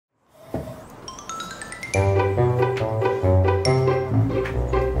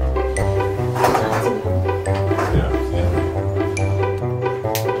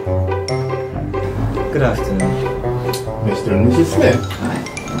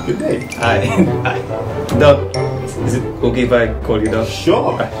Good day. Doc, is it okay if I call you Doc?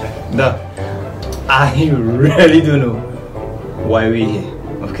 Sure. Doc, I really don't know why we're here,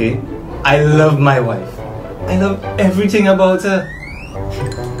 okay? I love my wife. I love everything about her.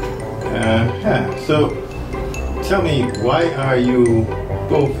 So, tell me, why are you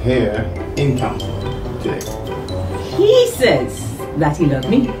both here in town today? He says that he loved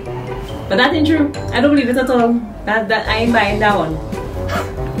me. But that ain't true. I don't believe it at all. That I ain't buying that one.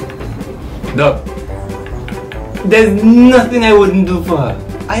 Doc, there's nothing I wouldn't do for her.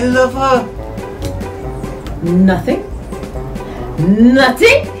 I love her. Nothing?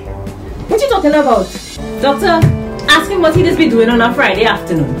 Nothing? What you talking about? Doctor, ask him what he just be doing on a Friday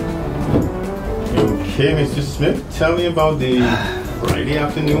afternoon. Okay, Mr. Smith, tell me about the Friday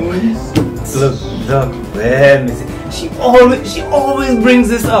afternoons. Look, Doc, let me see. She always brings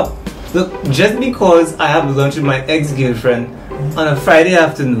this up. Look, just because I have lunch with my ex-girlfriend on a Friday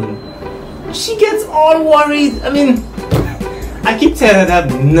afternoon, she gets all worried. I mean, I keep telling her that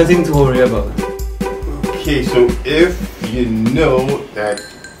I have nothing to worry about. Okay, so if you know that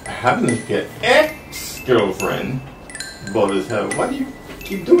having an ex-girlfriend bothers her, why do you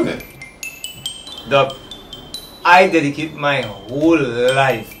keep doing it? Doc, I dedicate my whole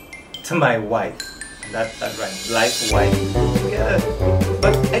life to my wife. That's right, life wife. Yeah.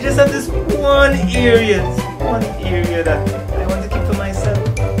 But I just have this one area that I want to keep for myself.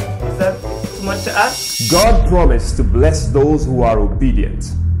 Is that too much to ask? God promised to bless those who are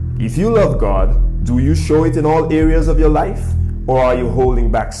obedient. If you love God, do you show it in all areas of your life? Or are you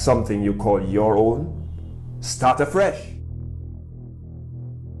holding back something you call your own? Start afresh.